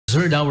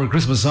Heard our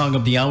Christmas song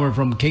of the hour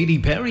from Katy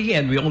Perry,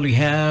 and we only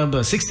have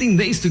 16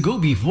 days to go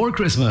before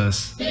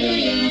Christmas.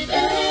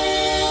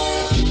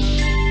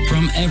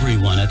 From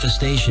everyone at the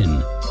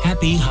station,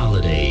 happy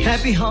holidays.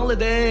 Happy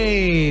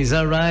holidays!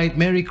 Alright,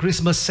 Merry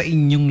Christmas sa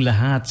inyong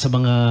lahat, sa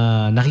mga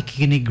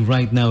nakikinig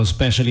right now,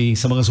 especially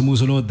sa mga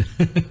sumusunod.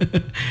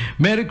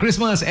 Merry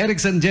Christmas,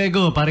 Eric San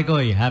Diego, pare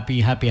koy.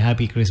 Happy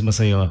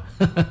Christmas sa'yo.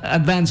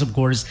 Advance, of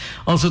course.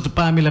 Also to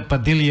Pamela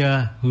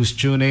Padilla, who's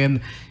tuning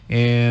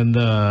in, and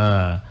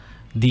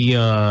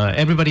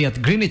everybody at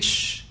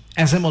Greenwich,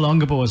 SM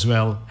Olongapo as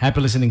well.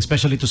 Happy listening,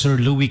 especially to Sir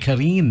Louis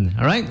Carin.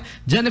 All right,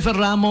 Jennifer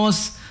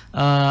Ramos,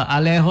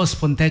 Alejos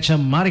Pontecha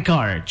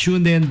Maricar,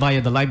 tuned in via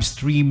the live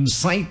stream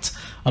site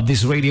of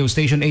this radio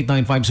station,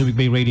 895 Subic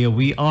Bay Radio.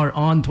 We are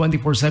on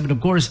 24/7,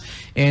 of course,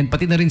 and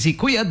pati na rin si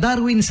Kuya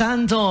Darwin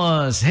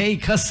Santos. Hey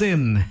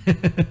cousin,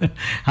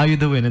 how you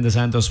doing in the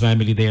Santos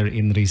family there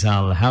in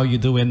Rizal? How you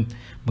doing?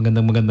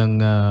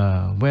 Magandang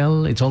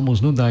well, it's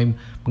almost noontime.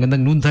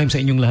 Magandang noontime sa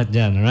inyong lahat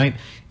dyan, alright?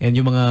 And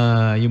yung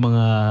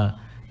mga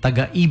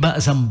taga-Iba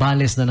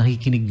Zambales na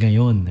nakikinig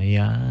ngayon.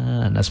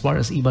 Ayan. As far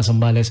as Iba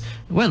Zambales,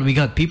 well, we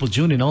got people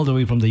tuning all the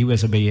way from the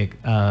US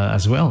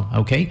as well.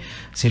 Okay?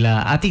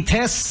 Sila Ati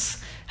Tess,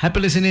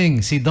 happy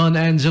listening. Si Don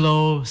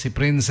Angelo, si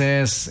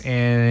Princess,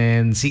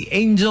 and si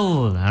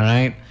Angel.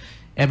 Alright?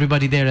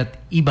 Everybody there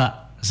at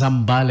Iba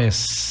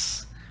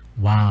Zambales.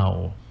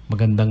 Wow.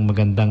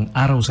 Magandang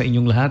araw sa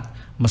inyong lahat.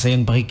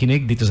 Masayang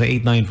pakikinig dito sa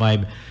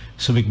 895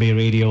 Subic Bay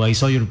Radio. I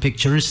saw your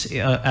pictures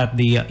at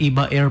the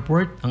Iba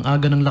Airport. Ang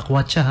aga ng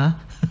lakwatsa, ha?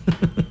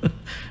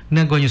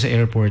 Nagawa nyo sa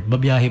airport.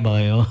 Babiyahe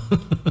ba kayo?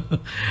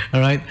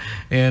 Alright?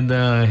 And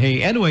hey,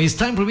 anyways,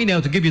 time for me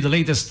now to give you the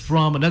latest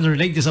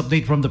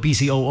update from the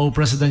PCOO,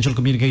 Presidential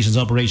Communications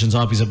Operations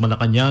Office of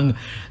Malacanang.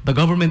 The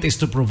government is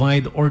to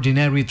provide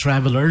ordinary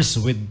travelers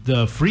with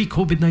free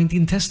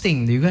COVID-19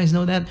 testing. Do you guys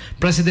know that?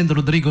 President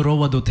Rodrigo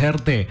Roa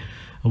Duterte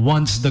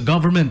wants the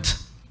government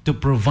to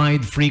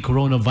provide free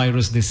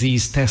coronavirus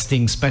disease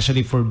testing,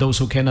 especially for those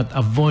who cannot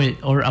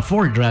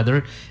afford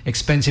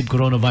expensive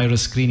coronavirus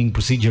screening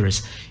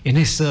procedures. In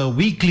his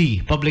weekly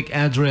public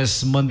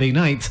address Monday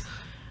night,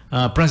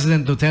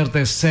 President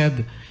Duterte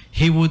said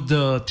he would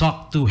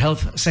talk to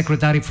Health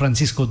Secretary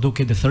Francisco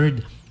Duque III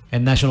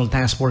and National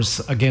Task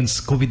Force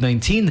Against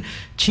COVID-19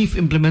 Chief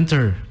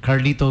Implementer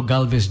Carlito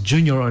Galvez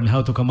Jr. on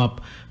how to come up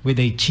with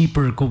a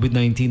cheaper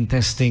COVID-19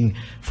 testing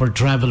for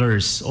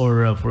travelers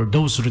or for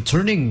those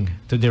returning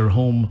to their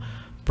home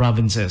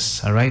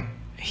provinces. All right?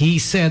 He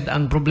said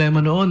ang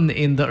problema noon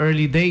in the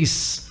early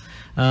days,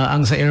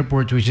 ang sa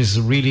airport, which is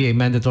really a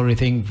mandatory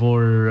thing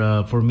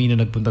for me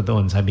na nagpunta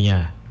doon, sabi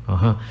niya.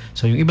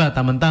 So yung iba,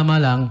 tamang-tama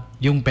lang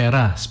yung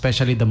pera,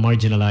 especially the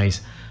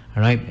marginalized.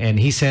 Alright? And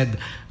he said,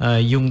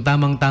 yung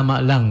tamang-tama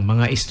lang,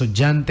 mga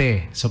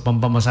estudyante sa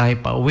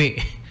pampamasahe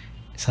pauwi,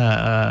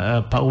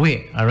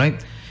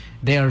 alright?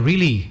 They are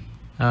really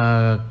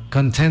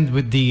content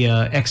with the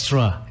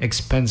extra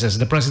expenses.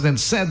 The president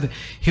said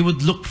he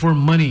would look for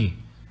money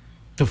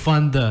to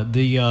fund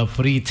the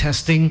free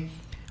testing,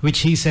 which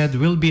he said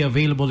will be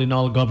available in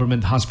all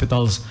government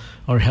hospitals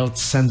or health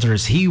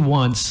centers. He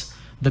wants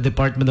the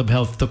Department of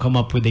Health to come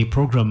up with a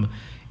program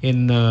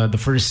in the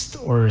first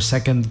or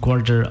second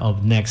quarter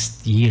of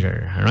next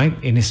year. All right?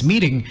 In his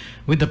meeting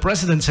with the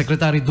President,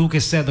 Secretary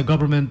Duque said the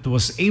government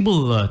was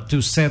able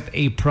to set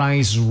a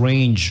price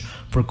range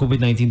for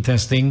COVID-19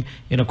 testing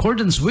in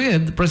accordance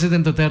with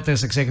President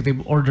Duterte's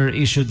executive order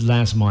issued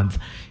last month.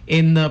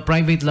 In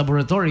private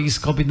laboratories,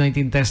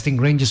 COVID-19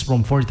 testing ranges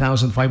from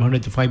 4,500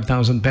 to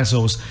 5,000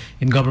 pesos.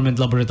 In government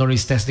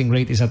laboratories, testing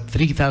rate is at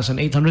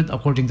 3,800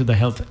 according to the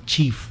health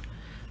chief.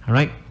 All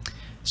right?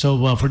 So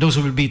for those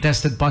who will be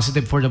tested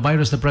positive for the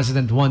virus, the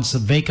president wants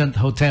vacant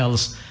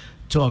hotels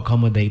to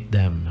accommodate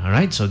them. All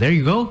right, so there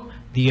you go.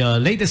 The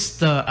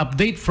latest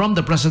update from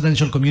the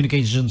Presidential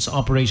Communications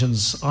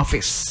Operations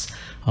Office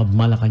of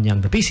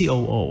Malacanang, the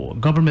PCOO,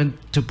 government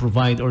to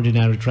provide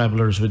ordinary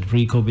travelers with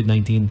free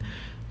COVID-19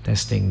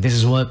 testing. This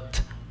is what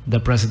the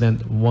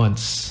president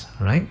wants,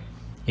 all right?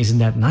 Isn't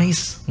that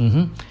nice?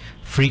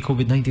 Free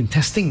COVID-19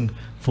 testing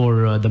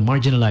for the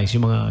marginalized,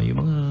 yung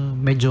mga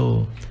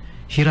medyo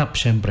hirap,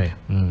 syempre.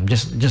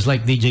 Just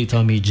like DJ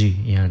Tommy G.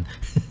 Yan.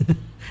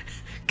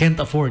 Can't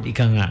afford,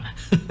 ika nga.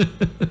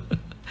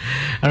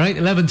 Alright,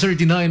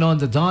 11:39 on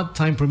the dot.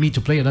 Time for me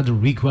to play another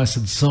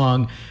requested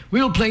song.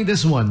 We will play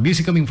this one.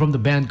 Music coming from the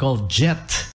band called Jet.